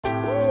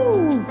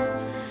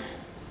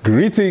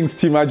Greetings,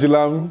 Team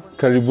Adulam.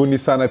 Karibuni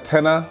sana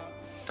tena.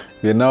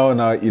 We are now on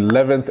our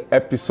 11th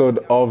episode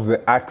of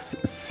the Acts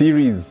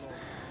series.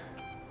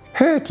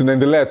 Hey,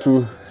 tunaendelea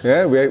tu.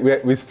 Yeah,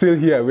 we're still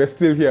here. We're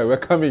still here. We're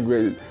coming.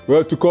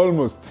 We're to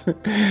almost.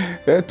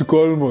 Yeah, to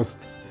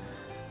almost.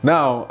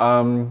 Now,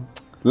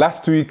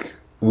 last week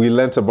we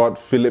learnt about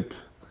Philip,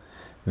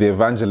 the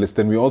evangelist,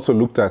 and we also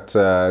looked at,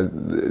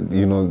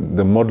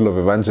 the model of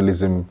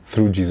evangelism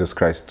through Jesus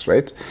Christ,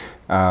 right?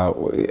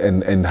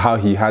 And how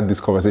he had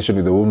this conversation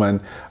with the woman,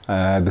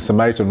 the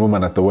Samaritan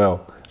woman at the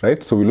well,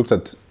 right? So we looked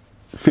at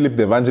Philip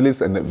the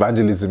evangelist and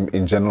evangelism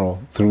in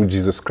general through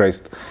Jesus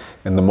Christ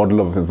and the model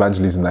of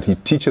evangelism that he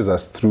teaches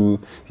us through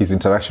his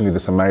interaction with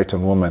the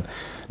Samaritan woman.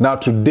 Now,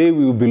 today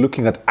we will be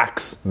looking at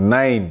Acts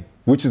 9,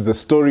 which is the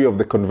story of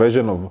the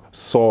conversion of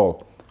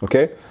Saul,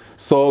 okay?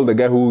 Saul, the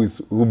guy who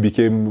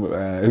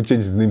changed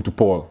his name to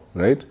Paul,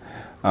 right?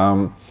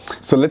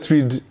 So let's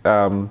read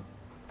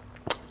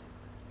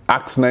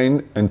Acts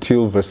 9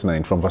 until verse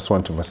 9, from verse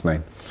 1 to verse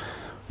 9.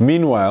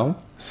 Meanwhile,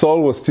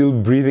 Saul was still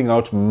breathing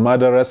out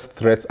murderous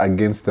threats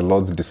against the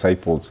Lord's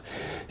disciples.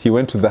 He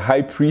went to the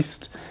high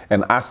priest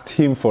and asked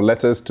him for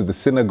letters to the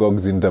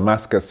synagogues in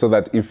Damascus, so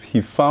that if he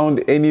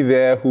found any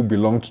there who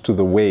belonged to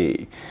the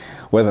way,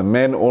 whether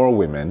men or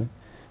women,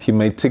 he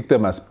might take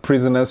them as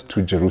prisoners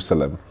to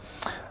Jerusalem.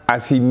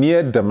 As he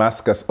neared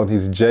Damascus on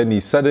his journey,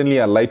 suddenly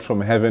a light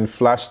from heaven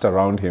flashed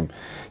around him.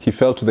 He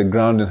fell to the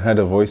ground and heard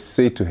a voice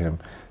say to him,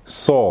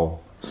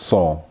 "Saul,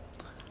 Saul,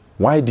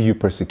 why do you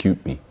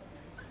persecute me?"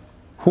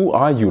 "Who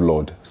are you,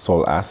 Lord?"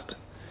 Saul asked.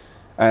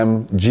 "I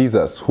am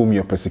Jesus, whom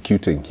you're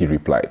persecuting," he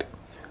replied.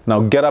 "Now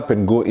get up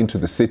and go into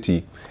the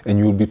city, and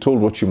you will be told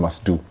what you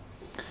must do."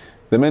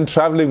 The men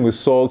traveling with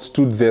Saul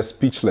stood there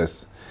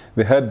speechless.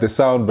 They heard the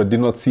sound but did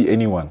not see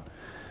anyone.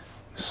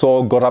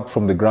 Saul got up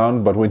from the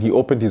ground, but when he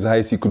opened his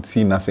eyes, he could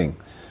see nothing.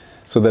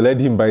 So they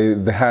led him by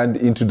the hand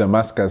into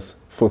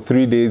Damascus. For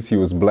 3 days he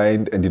was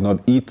blind and did not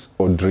eat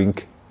or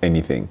drink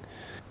anything.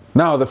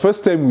 Now, the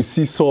first time we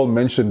see Saul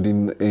mentioned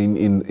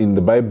in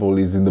the Bible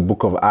is in the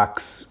book of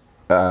Acts,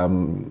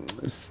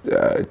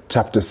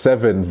 chapter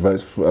 7,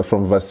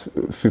 from verse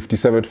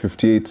 57 to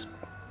 58,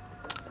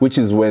 which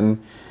is when,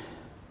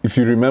 if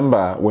you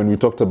remember, when we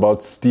talked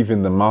about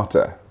Stephen the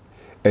martyr,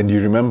 and you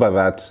remember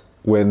that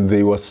when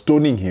they were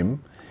stoning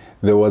him,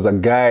 there was a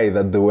guy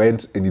that they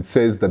went, and it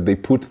says that they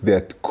put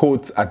their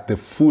coats at the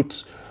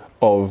foot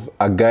of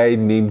a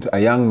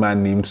young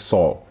man named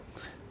Saul.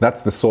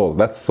 That's Saul.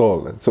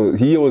 So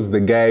he was the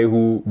guy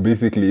who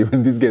basically,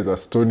 when these guys were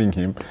stoning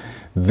him,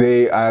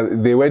 they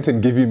went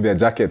and gave him their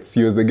jackets.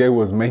 He was the guy who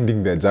was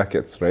minding their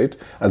jackets, right,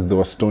 as they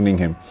were stoning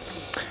him.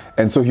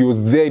 And so he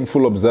was there in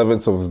full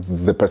observance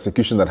of the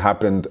persecution that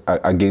happened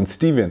against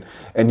Stephen.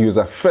 And he was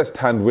a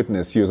first-hand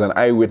witness. He was an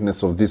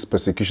eyewitness of this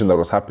persecution that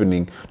was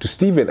happening to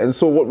Stephen. And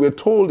so what we're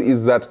told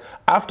is that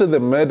after the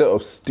murder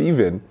of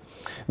Stephen,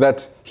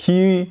 that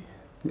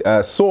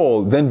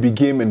Saul then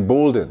became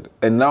emboldened.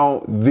 And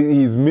now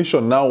his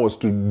mission now was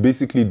to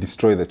basically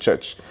destroy the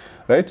church,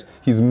 right?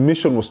 His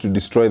mission was to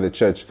destroy the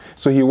church.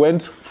 So he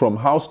went from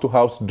house to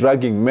house,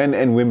 dragging men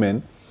and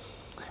women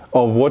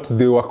of what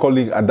they were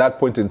calling at that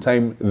point in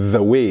time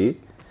the way,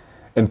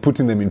 and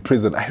putting them in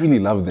prison. I really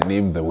love the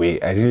name The Way.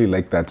 I really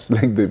like that.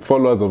 Like the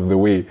followers of the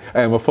way.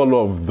 I am a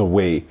follower of the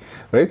way,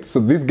 right? So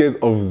these guys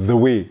of the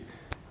way,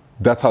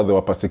 that's how they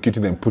were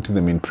persecuting them, putting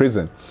them in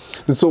prison.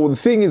 So the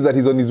thing is that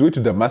he's on his way to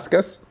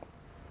Damascus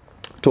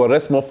to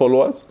arrest more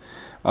followers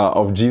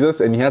of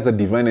Jesus, and he has a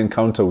divine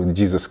encounter with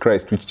Jesus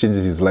Christ, which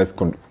changes his life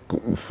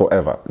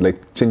forever,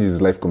 changes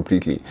his life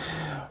completely.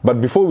 But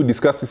before we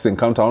discuss this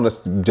encounter, I want us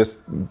to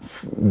just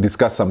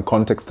discuss some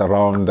context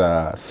around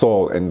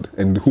Saul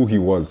and who he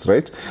was,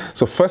 right?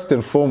 So first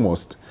and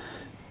foremost,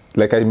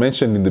 like I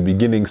mentioned in the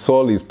beginning,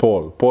 Saul is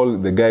Paul. Paul,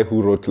 the guy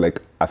who wrote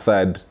like a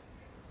third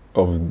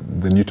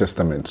of the New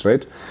Testament,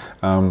 right?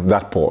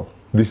 That Paul.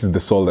 This is the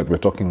Saul that we're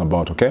talking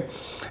about, okay?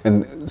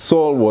 And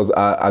Saul was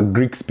a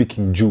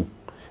Greek-speaking Jew,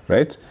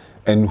 right?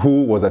 And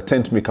who was a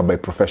tent maker by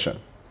profession.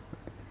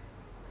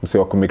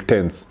 So I could make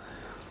tents.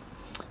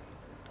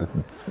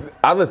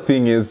 Other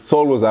thing is,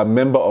 Saul was a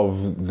member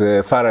of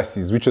the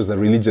Pharisees, which was a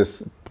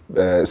religious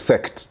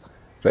sect,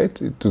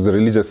 right? It was a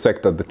religious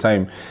sect at the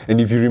time.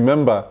 And if you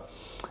remember,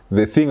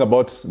 the thing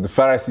about the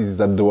Pharisees is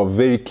that they were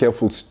very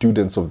careful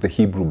students of the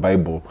Hebrew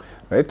Bible,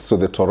 right? So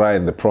the Torah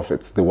and the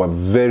prophets, they were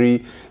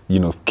very,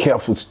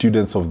 careful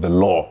students of the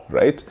law,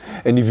 right?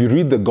 And if you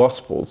read the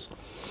Gospels,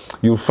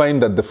 you'll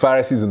find that the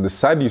Pharisees and the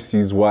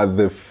Sadducees were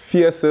the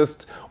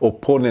fiercest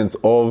opponents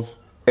of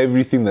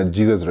everything that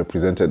Jesus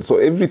represented. So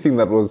everything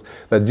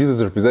that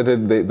Jesus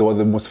represented, they were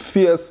the most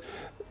fierce,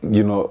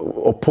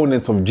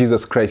 opponents of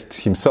Jesus Christ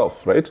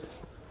himself, right?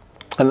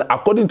 And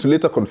according to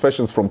later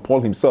confessions from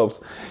Paul himself,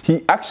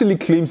 he actually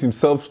claims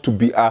himself to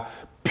be a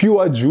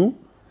pure Jew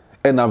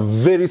and a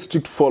very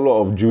strict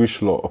follower of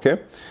Jewish law, okay?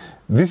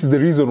 This is the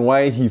reason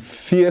why he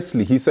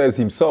says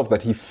himself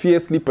that he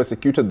fiercely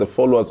persecuted the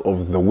followers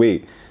of the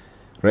way,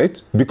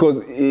 right? Because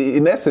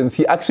in essence,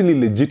 he actually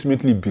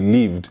legitimately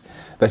believed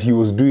that he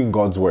was doing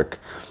God's work.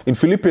 In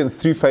Philippians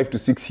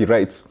 3:5-6, he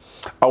writes,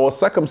 I was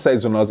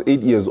circumcised when I was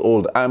 8 years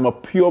old. I am a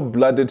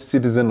pure-blooded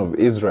citizen of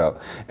Israel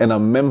and a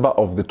member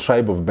of the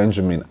tribe of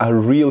Benjamin, a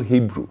real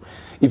Hebrew.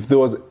 If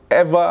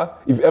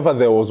ever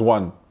there was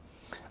one.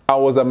 I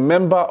was a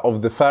member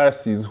of the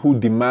Pharisees who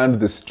demand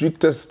the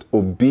strictest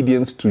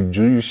obedience to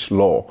Jewish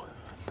law.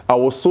 I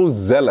was so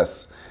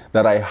zealous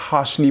that I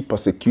harshly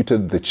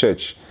persecuted the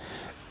church.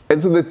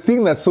 And so the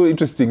thing that's so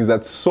interesting is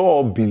that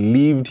Saul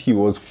believed he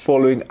was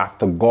following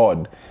after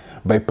God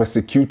by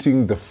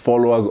persecuting the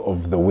followers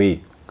of the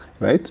way.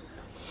 Right?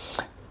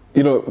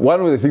 You know,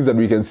 one of the things that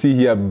we can see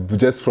here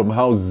just from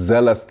how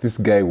zealous this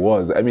guy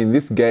was. I mean,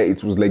 this guy,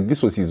 it was like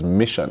this was his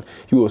mission.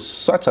 He was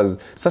such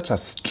a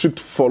strict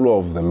follower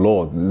of the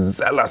law,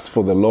 zealous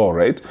for the law,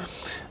 right?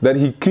 That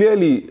he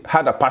clearly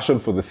had a passion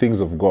for the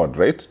things of God,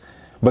 right?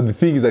 But the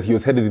thing is that he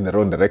was headed in the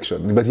wrong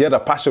direction. But he had a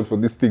passion for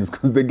these things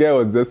because the guy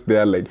was just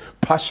there like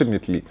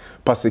passionately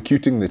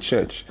persecuting the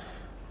church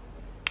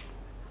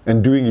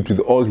and doing it with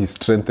all his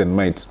strength and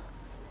might.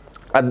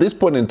 At this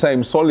point in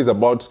time, Saul is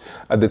about,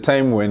 at the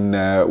time when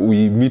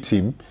we meet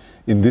him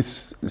in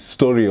this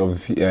story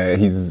of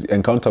his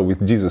encounter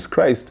with Jesus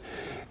Christ,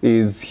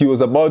 he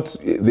was about,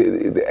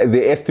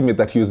 the estimate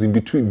that he was in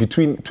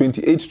between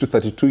 28 to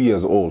 32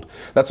 years old.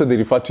 That's why they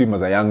refer to him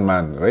as a young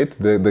man, right?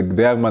 The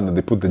young man that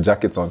they put the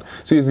jackets on.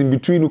 So he's in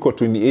between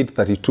 28,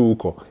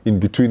 32, in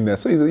between there.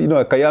 So he's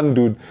like a young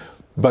dude,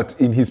 but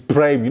in his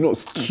prime,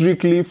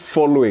 strictly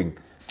following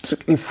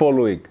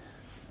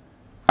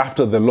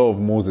after the law of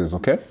Moses,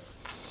 okay?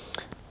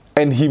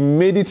 And he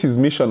made it his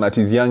mission at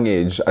his young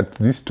age, at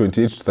this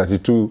 28 to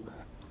 32,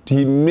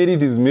 he made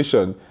it his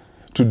mission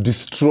to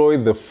destroy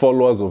the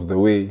followers of the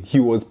way. He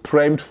was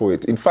primed for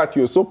it. In fact, he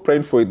was so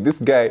primed for it, this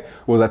guy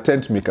was a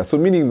tent maker. So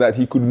meaning that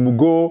he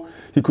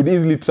could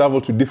easily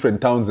travel to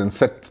different towns and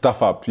set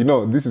stuff up.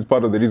 This is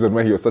part of the reason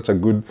why he was such a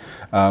good,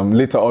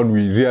 later on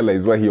we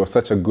realized why he was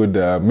such a good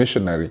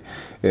missionary.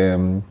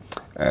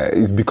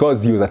 Is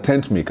because he was a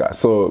tent maker.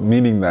 So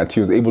meaning that he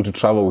was able to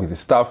travel with his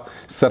stuff,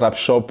 set up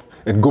shop,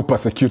 and go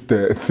persecute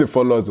the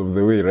followers of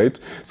the way, right?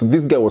 So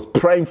this guy was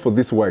primed for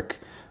this work,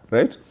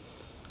 right?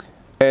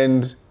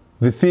 And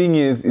the thing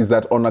is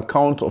that on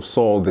account of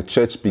Saul, the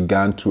church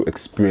began to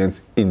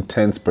experience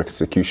intense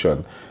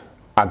persecution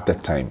at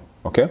that time,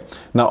 okay?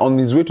 Now, on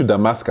his way to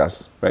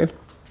Damascus, right?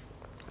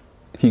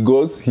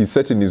 He's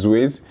set in his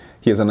ways,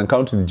 he has an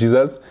encounter with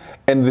Jesus,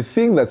 and the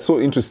thing that's so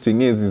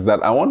interesting is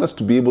that I want us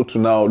to be able to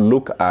now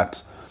look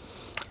at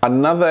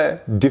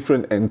another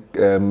different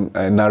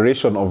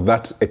narration of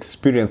that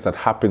experience that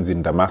happens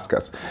in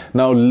Damascus.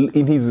 Now,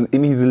 in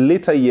his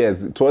later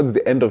years, towards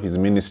the end of his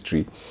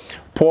ministry,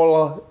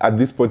 Paul, at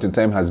this point in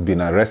time, has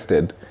been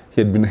arrested.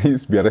 He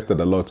used to be arrested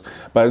a lot,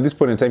 but at this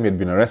point in time, he had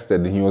been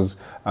arrested, and he was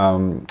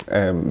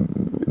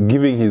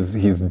giving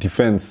his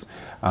defense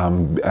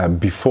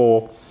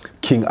before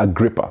King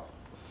Agrippa.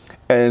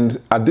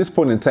 And at this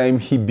point in time,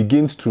 he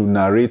begins to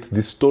narrate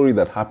this story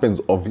that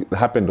happened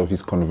of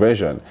his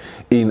conversion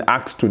in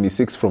Acts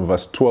 26 from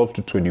verse 12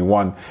 to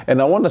 21.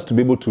 And I want us to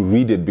be able to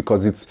read it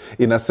because it's,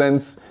 in a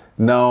sense,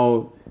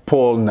 now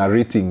Paul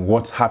narrating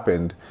what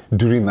happened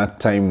during that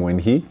time when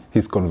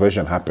his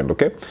conversion happened,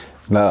 okay?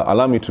 Now,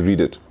 allow me to read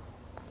it.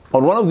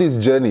 On one of these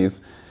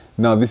journeys,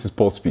 now this is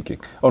Paul speaking.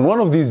 On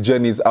one of these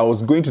journeys, I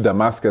was going to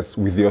Damascus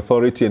with the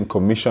authority and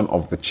commission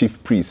of the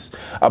chief priests.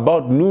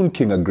 About noon,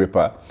 King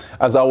Agrippa,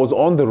 as I was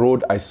on the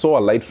road, I saw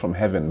a light from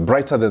heaven,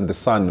 brighter than the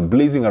sun,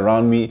 blazing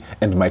around me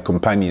and my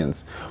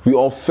companions. We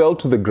all fell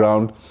to the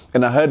ground,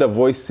 and I heard a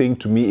voice saying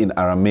to me in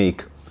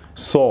Aramaic,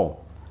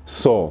 Saul,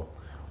 Saul,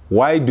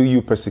 why do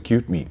you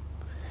persecute me?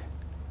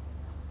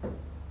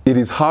 It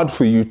is hard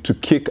for you to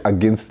kick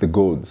against the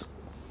goads.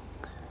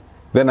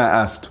 Then I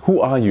asked, who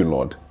are you,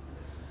 Lord?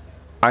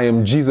 I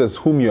am Jesus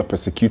whom you are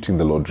persecuting,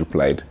 the Lord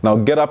replied. Now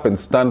get up and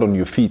stand on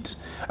your feet.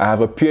 I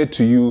have appeared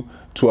to you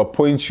to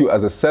appoint you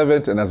as a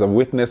servant and as a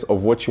witness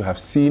of what you have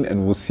seen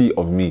and will see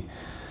of me.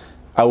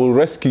 I will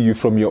rescue you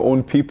from your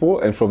own people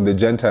and from the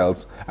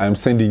Gentiles. I am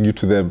sending you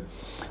to them,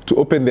 to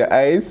open their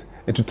eyes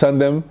and to turn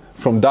them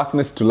from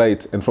darkness to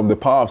light and from the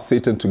power of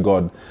Satan to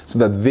God, so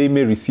that they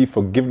may receive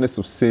forgiveness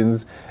of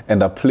sins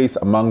and a place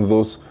among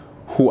those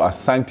who are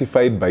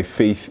sanctified by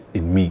faith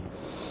in me.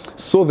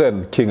 So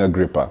then, King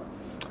Agrippa,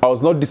 I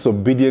was not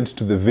disobedient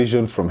to the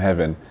vision from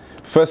heaven,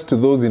 first to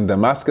those in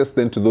Damascus,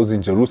 then to those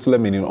in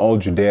Jerusalem and in all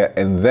Judea,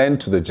 and then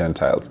to the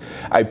Gentiles.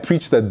 I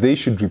preached that they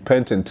should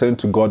repent and turn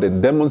to God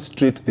and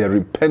demonstrate their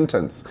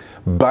repentance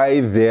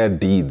by their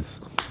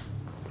deeds.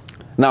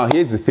 Now,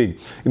 here's the thing.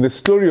 In the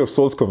story of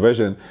Saul's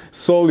conversion,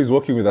 Saul is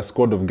working with a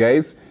squad of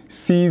guys,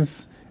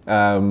 sees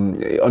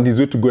on his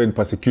way to go and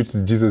persecute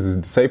Jesus'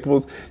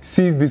 disciples,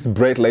 sees this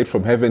bright light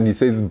from heaven. He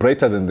says,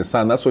 brighter than the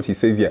sun. That's what he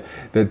says here.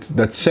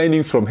 That's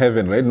shining from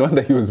heaven, right? Not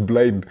that he was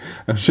blind.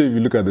 I'm sure if you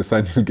look at the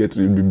sun,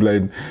 you'll be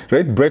blind,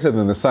 right? Brighter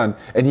than the sun.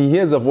 And he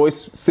hears a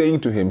voice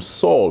saying to him,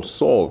 Saul,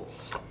 Saul,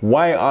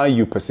 why are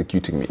you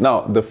persecuting me?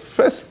 Now, the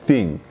first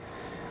thing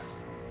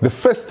the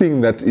first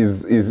thing that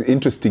is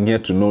interesting here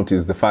to note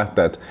is the fact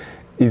that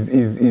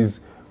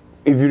is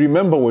if you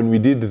remember when we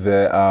did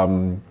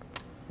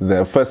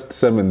the first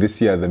sermon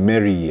this year, the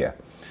Mary year,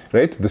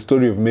 right? The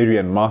story of Mary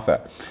and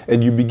Martha,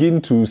 and you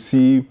begin to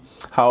see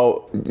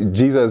how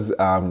Jesus,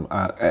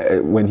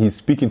 when he's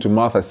speaking to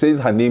Martha, says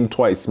her name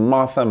twice,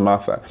 Martha,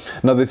 Martha.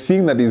 Now, the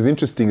thing that is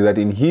interesting is that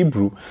in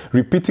Hebrew,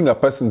 repeating a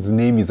person's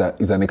name is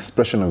an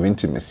expression of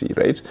intimacy,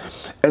 right?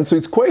 And so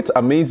it's quite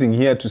amazing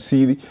here to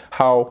see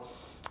how,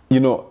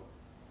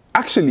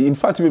 actually, in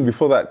fact, even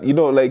before that,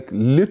 like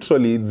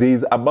literally,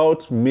 there's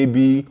about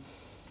maybe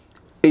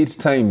 8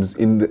 times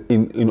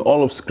in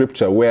all of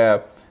Scripture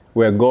where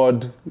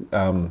God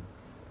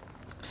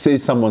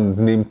says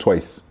someone's name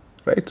twice,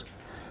 right?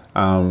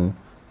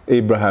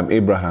 Abraham,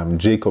 Abraham,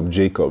 Jacob,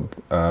 Jacob,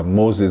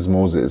 Moses,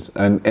 Moses,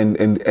 and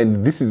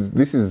this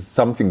is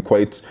something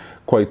quite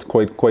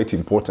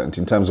important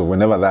in terms of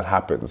whenever that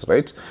happens,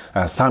 right?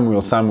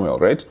 Samuel, Samuel,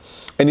 right?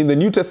 And in the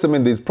New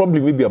Testament, there's probably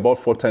maybe about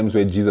 4 times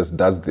where Jesus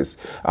does this.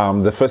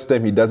 The first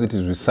time he does it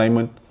is with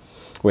Simon,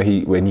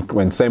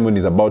 when Simon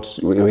is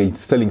where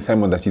he's telling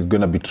Simon that he's going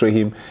to betray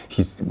him.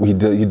 He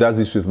does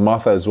this with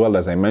Martha as well,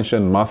 as I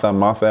mentioned, Martha,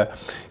 Martha.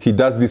 He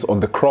does this on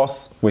the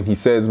cross when he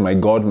says, my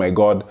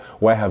God,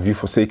 why have you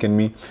forsaken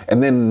me?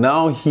 And then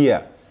now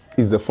here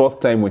is the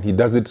 4th time when he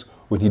does it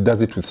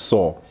with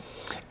Saul.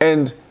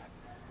 And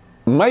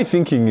my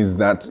thinking is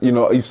that,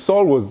 if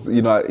Saul was,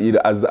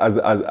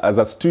 as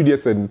a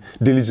studious and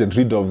diligent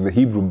reader of the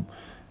Hebrew,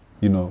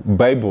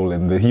 Bible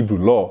and the Hebrew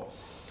law,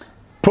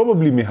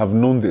 probably may have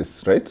known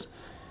this, right?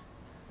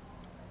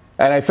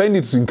 And I find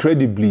it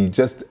incredibly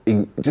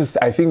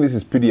I think this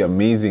is pretty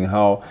amazing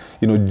how,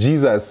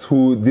 Jesus,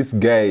 who this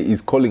guy is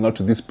calling out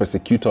to this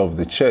persecutor of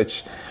the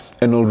church,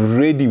 and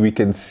already we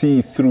can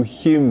see through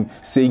him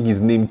saying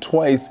his name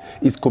twice,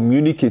 is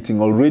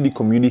already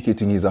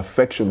communicating his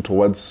affection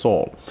towards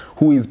Saul,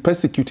 who is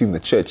persecuting the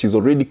church. He's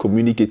already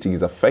communicating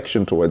his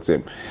affection towards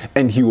him.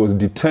 And he was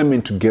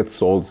determined to get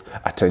Saul's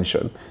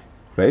attention,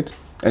 right?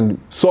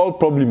 And Saul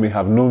probably may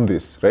have known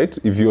this, right?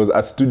 If he was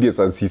as studious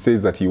as he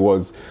says that he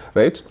was,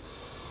 right?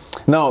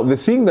 Now, the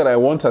thing that I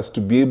want us to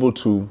be able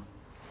to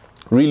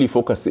really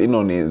focus in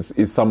on is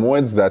some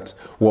words that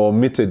were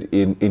omitted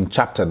in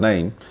chapter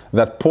 9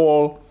 that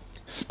Paul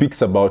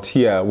speaks about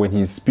here when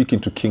he's speaking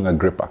to King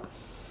Agrippa,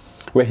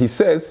 where he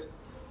says,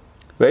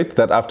 right,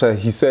 that after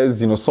he says,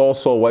 Saul,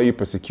 Saul, why are you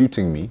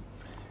persecuting me?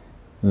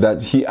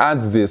 That he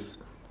adds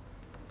these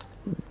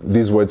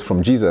words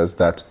from Jesus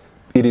that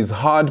it is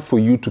hard for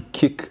you to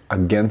kick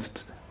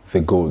against the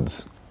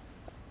goads.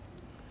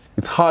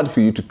 It's hard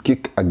for you to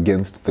kick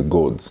against the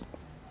goads.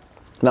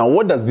 Now,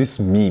 what does this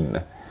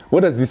mean?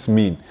 What does this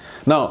mean?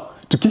 Now,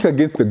 to kick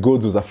against the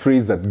goads was a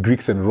phrase that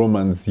Greeks and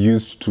Romans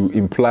used to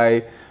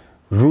imply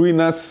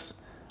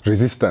ruinous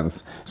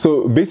resistance.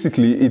 So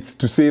basically, it's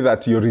to say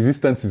that your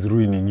resistance is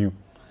ruining you.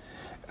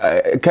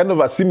 Kind of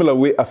a similar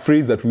way, a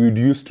phrase that we would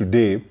use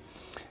today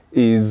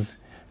is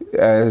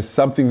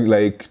something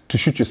like to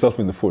shoot yourself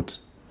in the foot.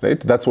 Right?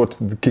 That's what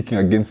the kicking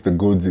against the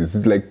goads is.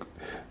 It's like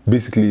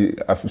basically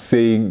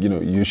saying,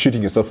 you're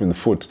shooting yourself in the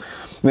foot.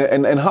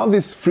 And how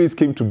this phrase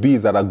came to be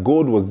is that a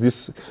goad was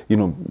this,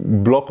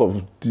 block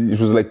of, it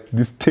was like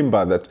this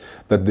timber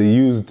that they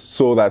used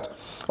so that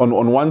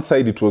on one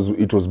side it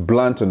was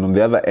blunt and on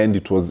the other end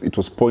it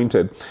was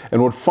pointed.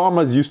 And what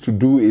farmers used to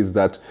do is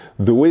that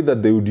the way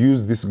that they would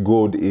use this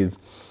goad is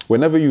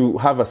whenever you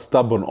have a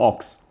stubborn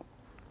ox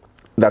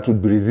that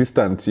would be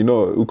resistant,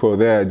 Uko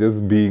there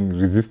just being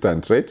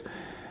resistant, right?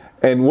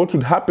 And what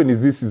would happen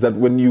is that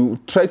when you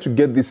try to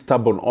get this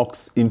stubborn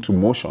ox into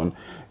motion,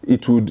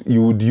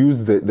 you would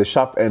use the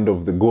sharp end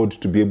of the goad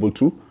to be able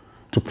to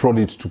prod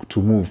it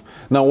to move.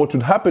 Now, what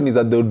would happen is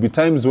that there would be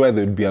times where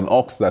there would be an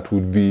ox that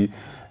would be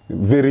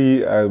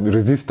very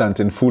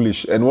resistant and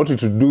foolish. And what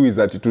it would do is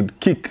that it would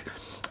kick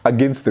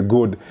against the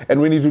goad.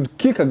 And when it would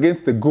kick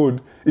against the goad,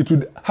 it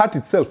would hurt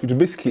itself. It would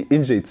basically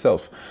injure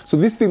itself. So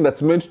this thing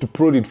that's meant to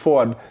prod it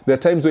forward, there are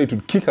times where it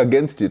would kick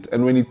against it.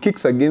 And when it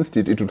kicks against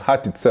it, it would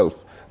hurt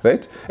itself.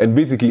 Right? And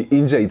basically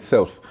injure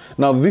itself.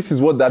 Now, this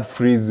is what that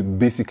phrase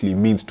basically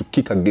means, to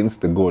kick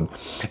against the goad.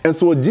 And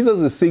so what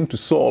Jesus is saying to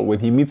Saul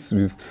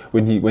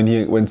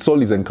when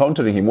Saul is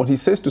encountering him, what he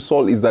says to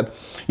Saul is that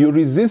your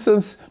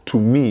resistance to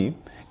me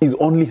is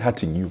only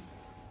hurting you.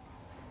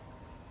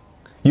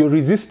 Your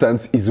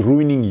resistance is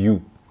ruining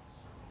you.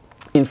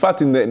 In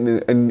fact, in the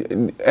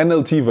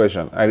NLT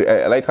version,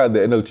 I like how the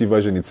NLT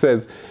version, it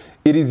says,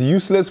 it is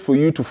useless for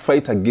you to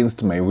fight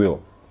against my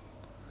will.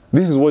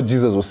 This is what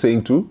Jesus was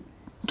saying to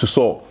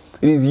Saul.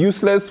 It is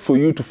useless for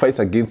you to fight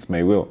against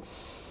my will.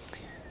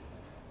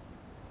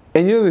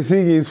 And the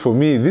thing is, for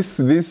me, this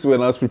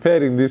when I was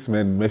preparing this,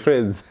 man, my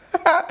friends,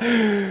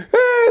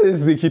 this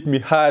thing hit me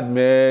hard,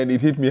 man.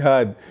 It hit me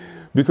hard.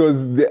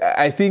 Because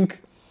I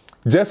think,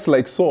 just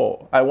like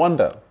Saul, I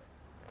wonder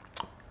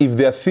if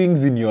there are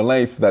things in your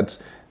life that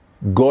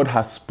God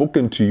has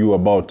spoken to you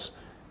about,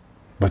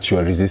 but you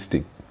are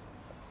resisting.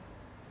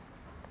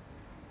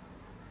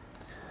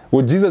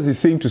 What Jesus is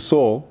saying to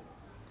Saul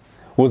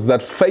was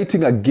that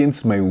fighting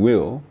against my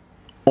will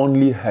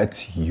only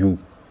hurts you.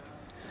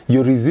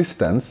 Your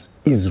resistance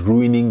is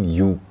ruining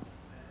you.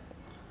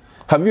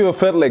 Have you ever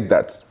felt like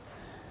that?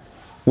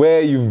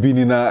 Where you've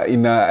been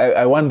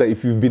I wonder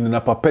if you've been in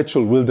a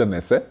perpetual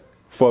wilderness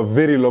for a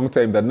very long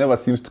time that never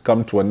seems to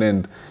come to an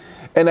end.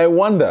 And I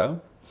wonder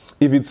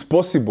if it's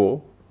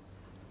possibly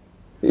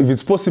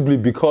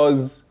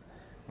because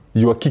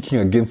you are kicking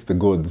against the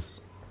gods.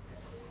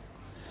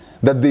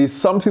 That there is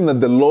something that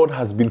the Lord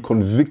has been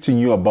convicting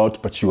you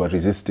about, but you are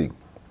resisting.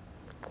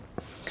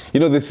 You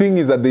know, the thing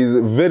is that there is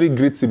a very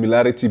great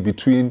similarity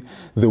between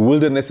the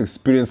wilderness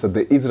experience that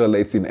the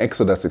Israelites in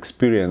Exodus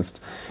experienced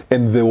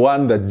and the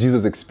one that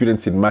Jesus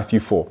experienced in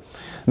Matthew 4.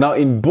 Now,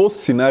 in both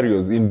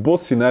scenarios, in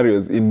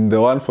the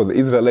one for the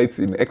Israelites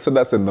in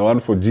Exodus and the one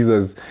for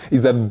Jesus,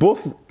 is that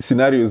both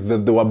scenarios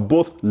that they were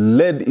both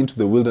led into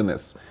the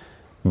wilderness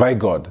by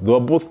God. They were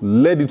both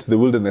led into the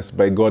wilderness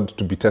by God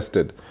to be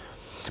tested.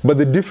 But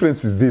the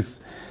difference is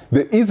this: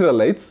 the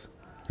Israelites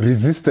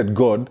resisted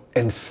God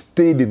and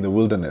stayed in the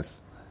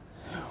wilderness,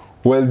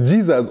 while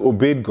Jesus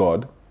obeyed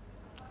God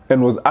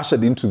and was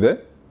ushered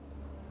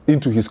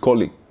into his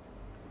calling,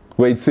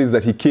 where it says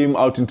that he came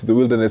out into the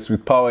wilderness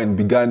with power and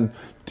began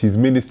his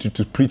ministry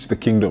to preach the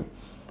kingdom,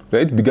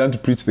 right? Began to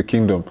preach the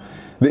kingdom.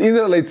 The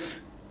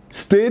Israelites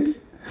stayed,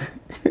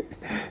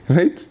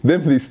 right?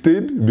 Then they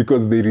stayed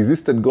because they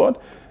resisted God,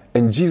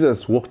 and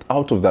Jesus walked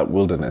out of that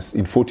wilderness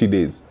in 40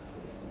 days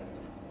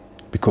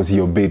because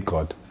he obeyed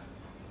God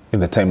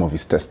in the time of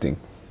his testing.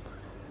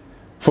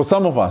 For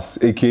some of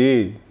us,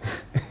 aka,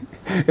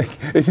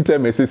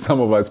 anytime I say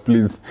some of us,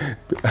 please,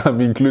 I'm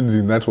included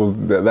in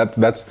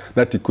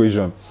that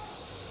equation.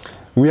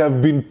 We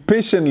have been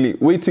patiently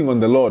waiting on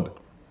the Lord.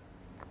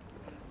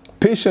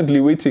 Patiently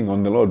waiting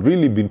on the Lord.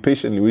 Really been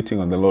patiently waiting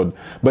on the Lord.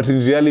 But in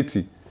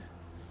reality,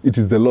 it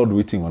is the Lord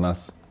waiting on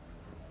us.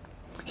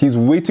 He's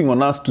waiting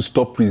on us to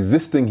stop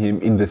resisting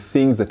him in the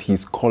things that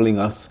he's calling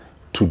us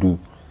to do.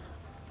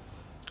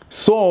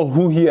 Saul,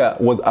 who here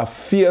was a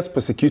fierce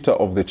persecutor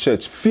of the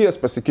church,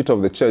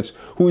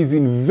 who is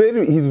in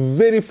his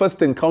very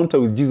first encounter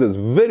with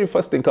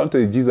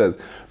Jesus,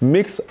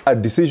 makes a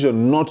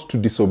decision not to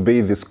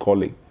disobey this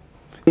calling.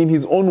 In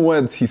his own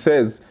words, he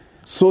says,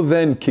 "So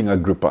then, King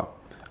Agrippa,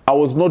 I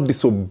was not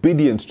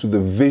disobedient to the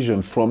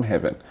vision from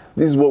heaven."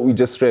 This is what we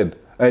just read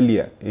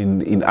earlier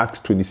in Acts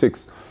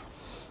 26.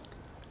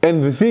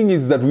 And the thing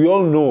is that we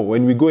all know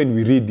when we go and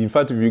we read, in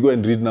fact, if you go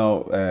and read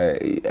now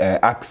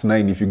Acts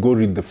 9, if you go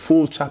read the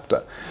full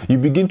chapter, you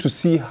begin to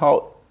see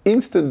how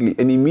instantly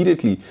and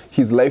immediately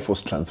his life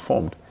was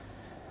transformed.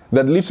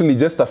 That literally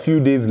just a few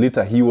days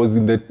later, he was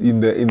in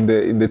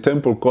the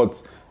temple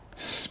courts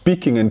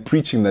speaking and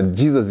preaching that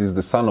Jesus is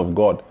the Son of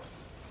God.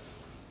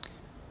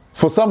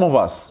 For some of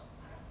us,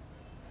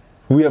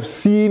 we have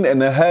seen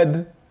and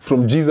heard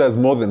from Jesus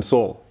more than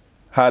Saul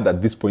had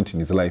at this point in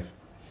his life.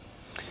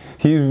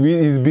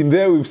 He's been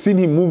there. We've seen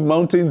him move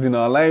mountains in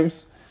our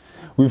lives.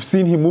 We've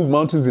seen him move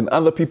mountains in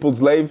other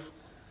people's lives.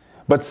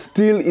 But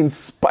still, in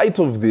spite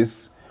of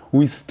this,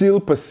 we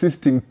still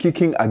persist in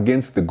kicking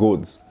against the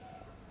gods.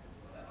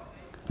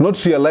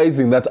 Not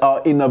realizing that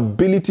our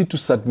inability to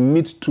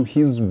submit to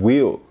his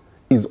will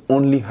is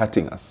only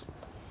hurting us.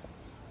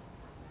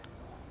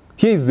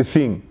 Here is the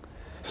thing.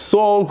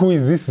 Saul, who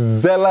is this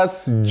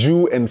zealous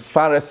Jew and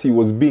Pharisee,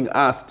 was being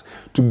asked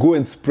to go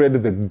and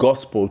spread the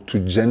gospel to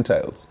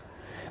Gentiles.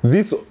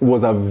 This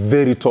was a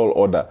very tall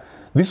order.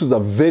 This was a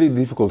very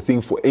difficult thing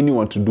for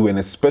anyone to do, and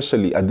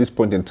especially at this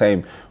point in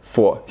time,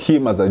 for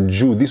him as a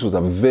Jew, this was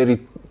a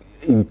very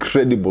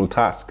incredible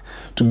task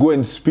to go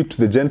and speak to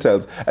the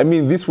Gentiles. I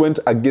mean, this went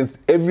against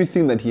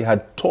everything that he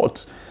had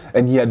taught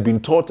and he had been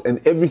taught,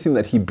 and everything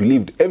that he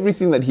believed,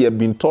 everything that he had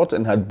been taught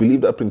and had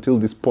believed up until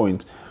this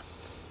point.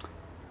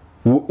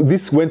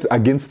 This went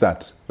against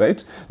that,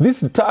 right?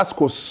 This task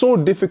was so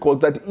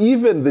difficult that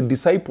even the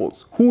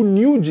disciples who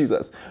knew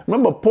Jesus,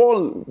 remember,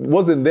 Paul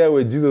wasn't there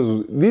where Jesus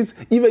was.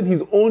 Even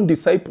his own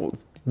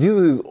disciples,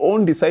 Jesus'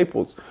 own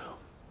disciples,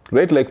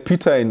 right, like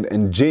Peter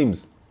and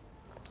James,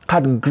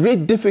 had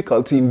great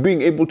difficulty in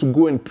being able to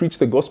go and preach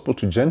the gospel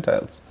to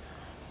Gentiles.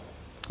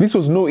 This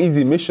was no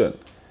easy mission.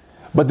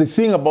 But the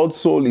thing about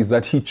Saul is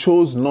that he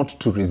chose not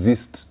to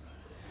resist.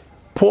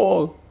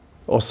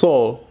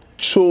 Saul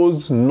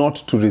chose not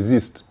to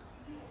resist.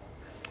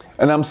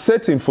 And I'm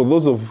certain for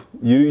those of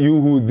you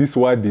who this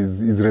word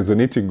is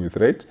resonating with,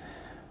 right?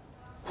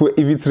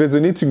 If it's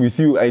resonating with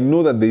you, I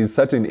know that there is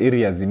certain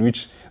areas in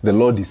which the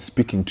Lord is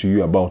speaking to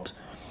you about,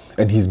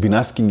 and he's been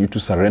asking you to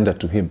surrender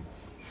to him.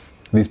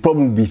 There's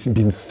probably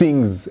been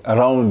things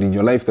around in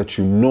your life that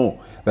you know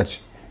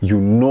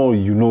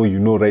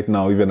right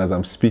now, even as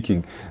I'm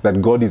speaking,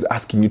 that God is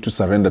asking you to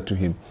surrender to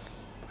him.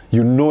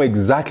 You know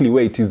exactly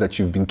where it is that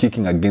you've been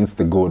kicking against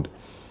the God.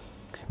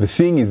 The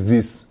thing is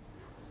this: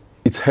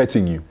 it's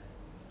hurting you.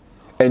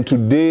 And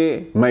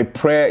today, my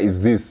prayer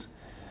is this,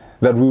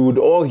 that we would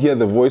all hear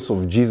the voice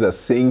of Jesus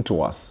saying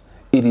to us,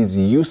 "It is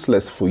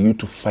useless for you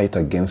to fight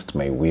against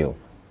my will.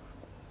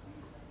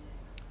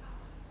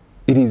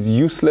 It is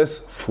useless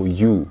for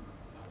you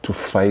to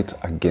fight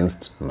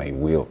against my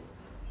will."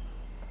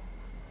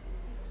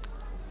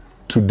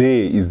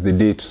 today is the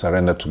day to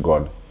surrender to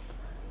God.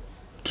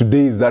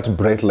 Today is that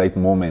bright light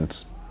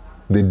moment,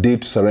 the day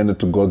to surrender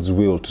to God's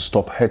will, to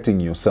stop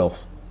hurting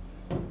yourself.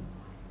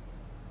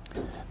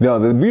 Now,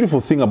 the beautiful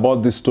thing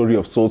about this story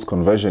of Saul's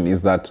conversion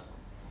is that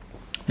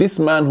this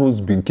man who's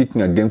been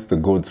kicking against the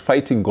goads,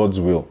 fighting God's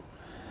will,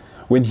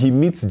 when he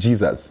meets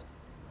Jesus,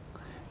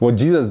 what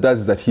Jesus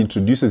does is that he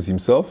introduces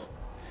himself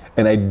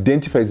and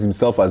identifies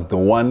himself as the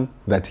one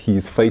that he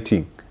is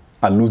fighting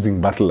a losing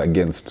battle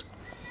against.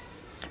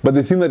 But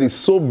the thing that is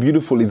so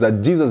beautiful is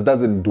that Jesus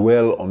doesn't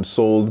dwell on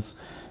Saul's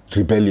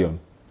rebellion,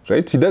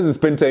 right? He doesn't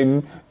spend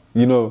time,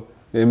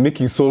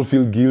 making Saul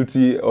feel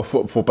guilty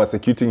for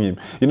persecuting him.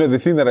 The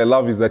thing that I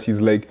love is that he's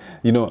like,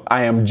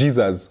 I am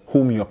Jesus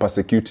whom you are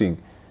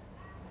persecuting.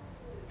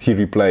 He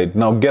replied,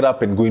 now get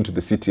up and go into the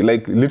city.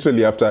 Like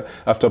literally after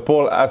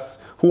Paul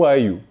asks, who are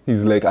you?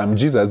 He's like, I'm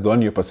Jesus, the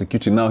one you're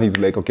persecuting. Now he's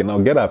like, okay, now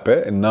get up,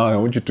 and now I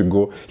want you to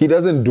go. He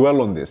doesn't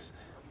dwell on this,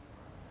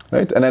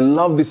 right? And I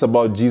love this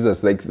about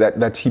Jesus, like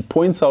that he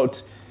points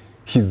out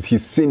his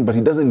sin, but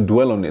he doesn't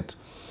dwell on it.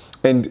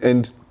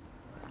 And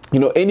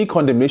any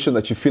condemnation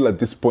that you feel at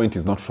this point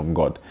is not from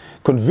God.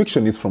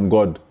 Conviction is from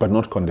God, but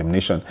not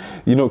condemnation.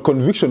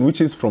 Conviction, which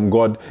is from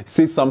God,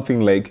 says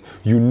something like,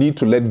 you need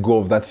to let go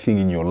of that thing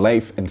in your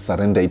life and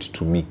surrender it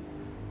to me.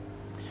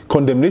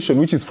 Condemnation,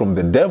 which is from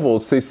the devil,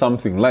 says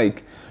something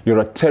like, you're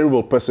a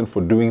terrible person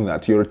for doing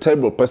that. You're a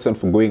terrible person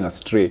for going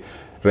astray,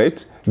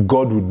 right?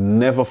 God would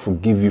never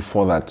forgive you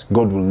for that.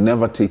 God will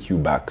never take you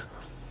back.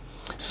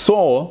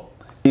 Saul,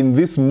 in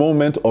this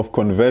moment of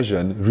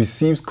conversion,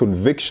 receives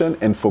conviction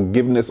and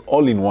forgiveness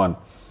all in one.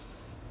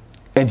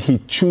 And he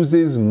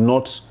chooses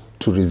not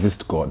to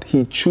resist God.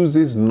 He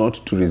chooses not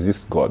to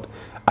resist God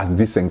as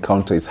this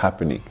encounter is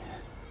happening.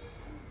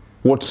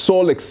 What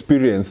Saul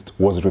experienced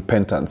was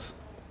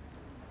repentance.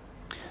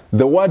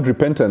 The word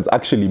repentance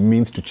actually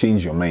means to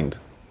change your mind.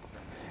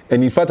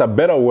 And in fact, a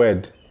better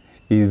word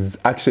is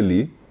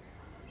actually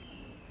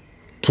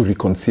to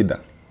reconsider.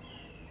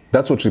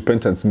 That's what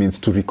repentance means,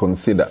 to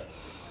reconsider.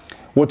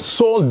 What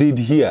Saul did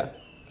here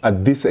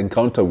at this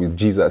encounter with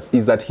Jesus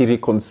is that he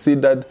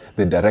reconsidered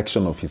the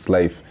direction of his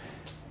life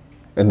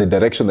and the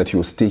direction that he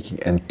was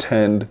taking and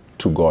turned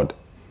to God.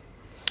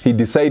 He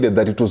decided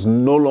that it was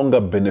no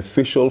longer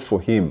beneficial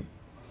for him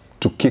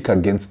to kick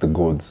against the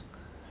goads.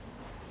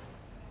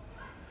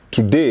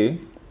 Today,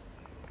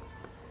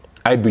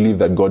 I believe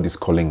that God is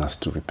calling us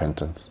to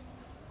repentance,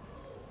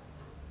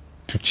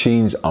 to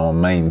change our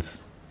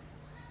minds,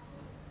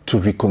 to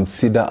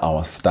reconsider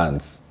our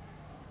stance,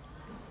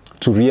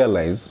 to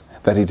realize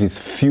that it is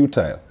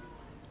futile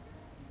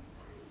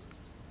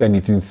and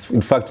it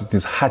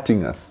is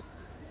hurting us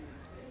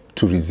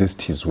to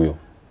resist his will.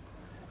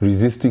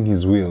 Resisting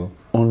his will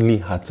only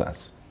hurts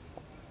us.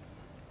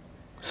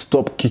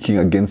 Stop kicking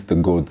against the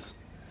goads.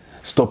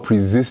 Stop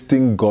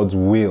resisting God's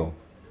will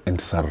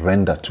and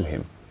surrender to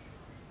him.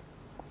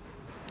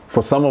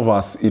 For some of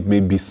us, it may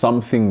be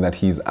something that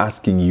he's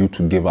asking you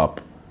to give up.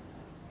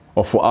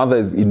 Or for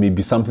others, it may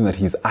be something that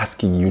he's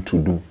asking you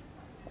to do.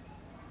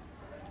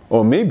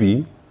 Or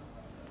maybe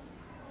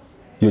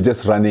you're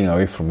just running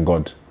away from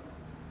God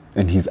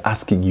and he's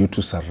asking you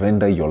to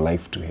surrender your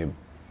life to him.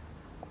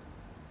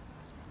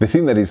 The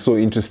thing that is so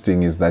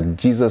interesting is that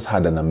Jesus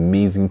had an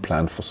amazing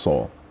plan for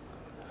Saul.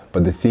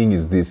 But the thing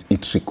is this,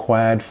 it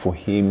required for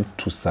him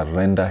to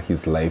surrender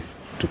his life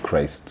to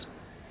Christ.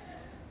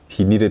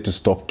 He needed to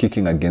stop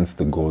kicking against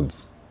the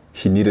goads.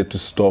 He needed to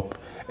stop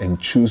and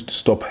choose to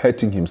stop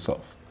hurting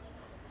himself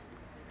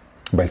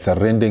by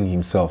surrendering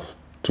himself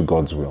to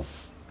God's will.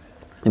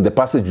 In the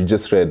passage you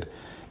just read,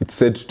 it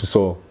said to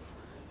Saul,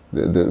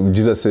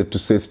 Jesus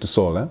says to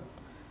Saul,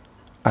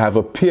 I have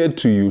appeared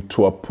to you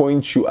to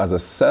appoint you as a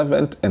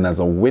servant and as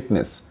a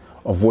witness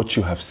of what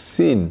you have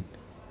seen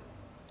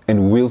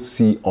and will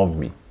see of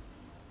me.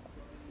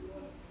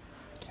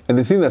 And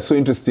the thing that's so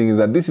interesting is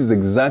that this is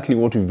exactly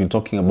what we've been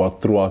talking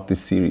about throughout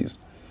this series.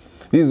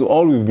 This is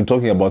all we've been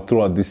talking about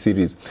throughout this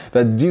series,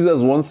 that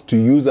Jesus wants to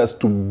use us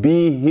to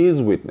be his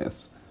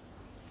witness,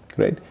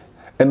 right?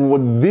 And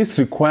what this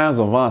requires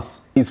of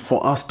us is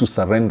for us to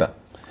surrender.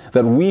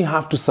 That we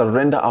have to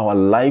surrender our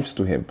lives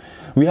to him.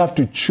 We have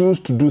to choose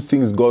to do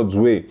things God's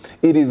way.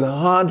 It is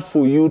hard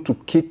for you to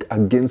kick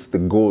against the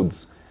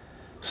goads.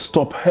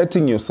 Stop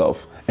hurting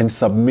yourself and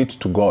submit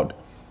to God.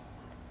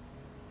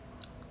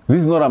 This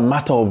is not a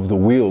matter of the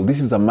will. This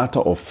is a matter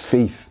of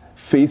faith.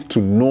 Faith to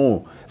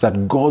know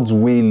that God's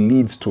way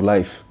leads to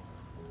life.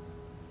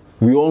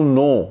 We all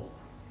know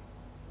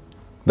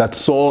that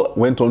Saul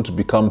went on to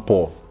become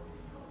Paul,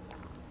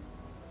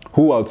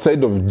 who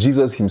outside of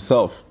Jesus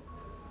himself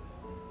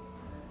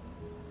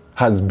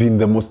has been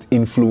the most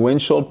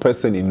influential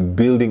person in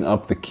building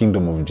up the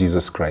kingdom of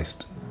Jesus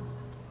Christ.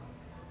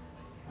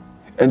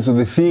 And so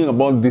the thing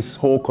about this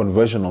whole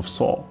conversion of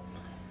Saul,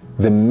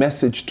 the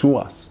message to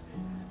us,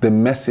 the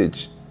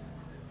message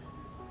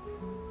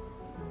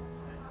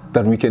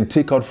that we can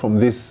take out from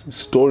this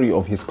story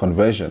of his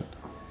conversion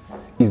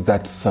is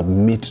that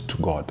submit to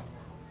God.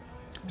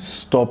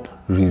 Stop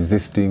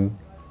resisting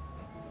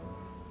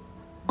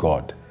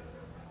God.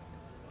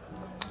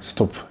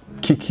 Stop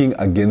kicking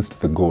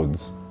against the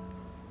goads.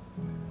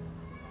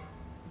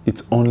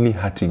 It's only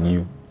hurting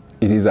you.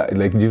 It is,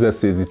 like Jesus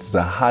says, it is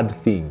a hard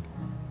thing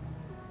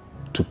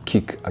to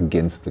kick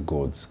against the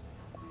goads.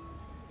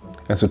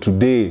 And so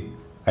today,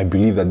 I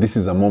believe that this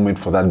is a moment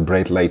for that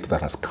bright light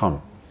that has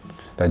come.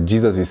 That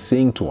Jesus is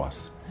saying to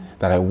us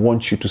that I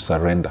want you to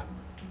surrender.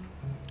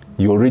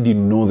 You already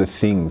know the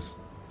things.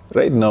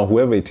 Right now,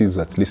 whoever it is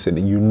that's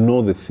listening, you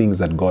know the things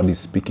that God is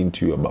speaking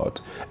to you about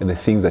and the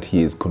things that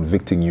He is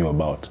convicting you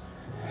about.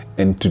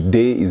 And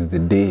today is the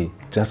day,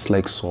 just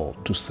like Saul,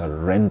 to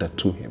surrender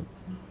to Him.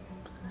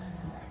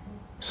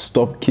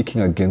 Stop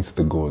kicking against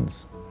the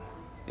goads.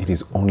 It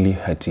is only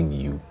hurting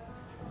you.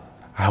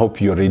 I hope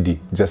you're ready,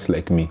 just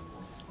like me,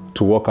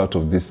 to walk out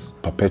of this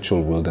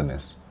perpetual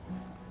wilderness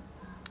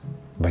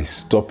by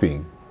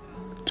stopping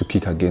to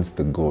kick against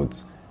the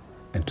goads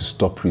and to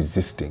stop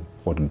resisting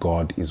what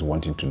God is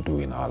wanting to do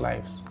in our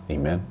lives.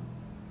 Amen.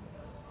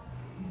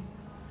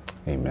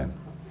 Amen.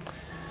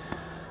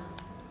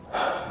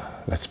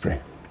 Let's pray.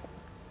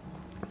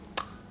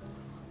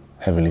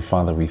 Heavenly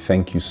Father, we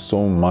thank you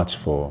so much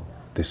for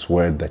this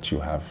word that you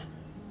have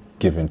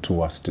given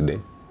to us today.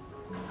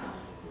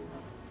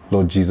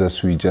 Lord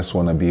Jesus, we just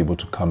want to be able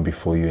to come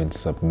before you and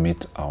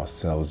submit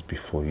ourselves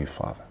before you,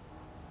 Father.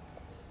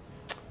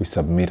 We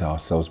submit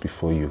ourselves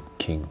before you,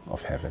 King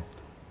of heaven.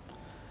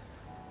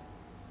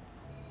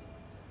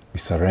 We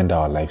surrender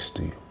our lives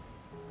to you.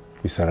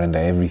 We surrender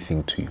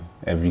everything to you.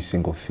 Every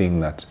single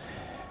thing that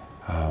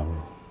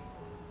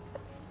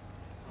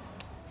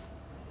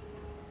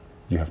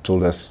you have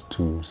told us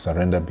to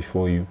surrender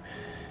before you.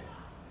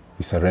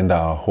 We surrender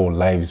our whole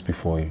lives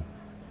before you.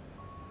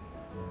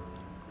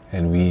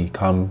 And we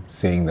come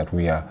saying that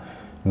we are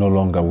no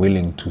longer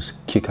willing to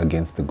kick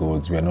against the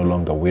goads. We are no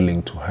longer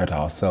willing to hurt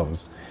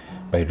ourselves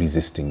by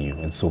resisting you.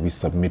 And so we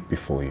submit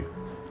before you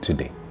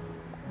today.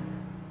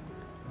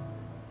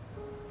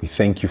 We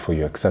thank you for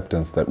your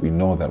acceptance, that we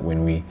know that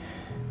when we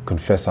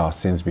confess our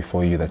sins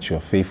before you, that you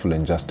are faithful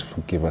and just to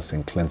forgive us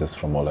and cleanse us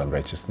from all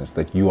unrighteousness,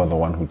 that you are the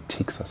one who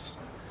takes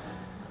us.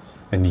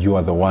 And you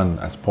are the one,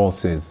 as Paul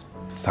says,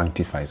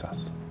 sanctifies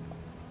us.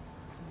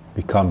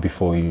 We come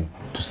before you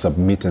to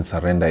submit and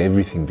surrender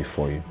everything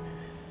before you.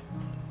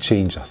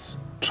 Change us,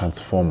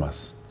 transform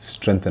us,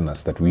 strengthen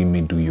us, that we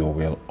may do your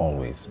will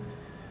always.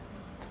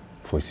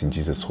 For it's in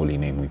Jesus' holy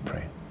name we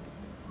pray.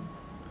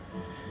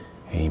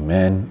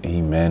 Amen,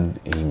 amen,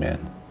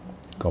 amen.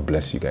 God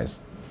bless you guys.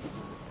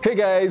 Hey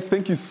guys,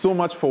 thank you so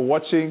much for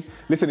watching.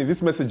 Listen, if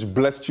this message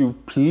blessed you,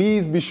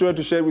 please be sure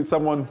to share it with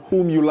someone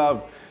whom you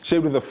love. Share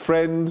it with a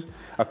friend,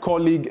 a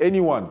colleague,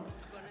 anyone.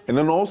 And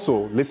then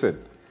also,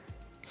 listen,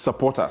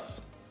 support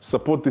us.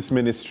 Support this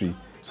ministry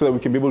so that we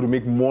can be able to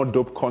make more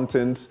dope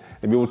content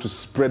and be able to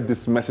spread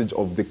this message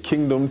of the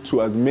kingdom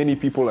to as many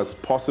people as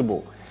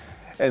possible.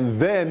 And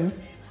then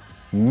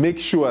make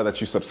sure that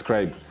you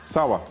subscribe.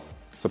 Sawa,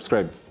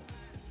 subscribe.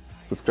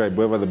 Subscribe,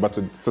 wherever the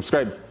button.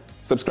 Subscribe.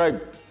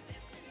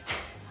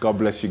 God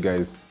bless you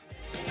guys.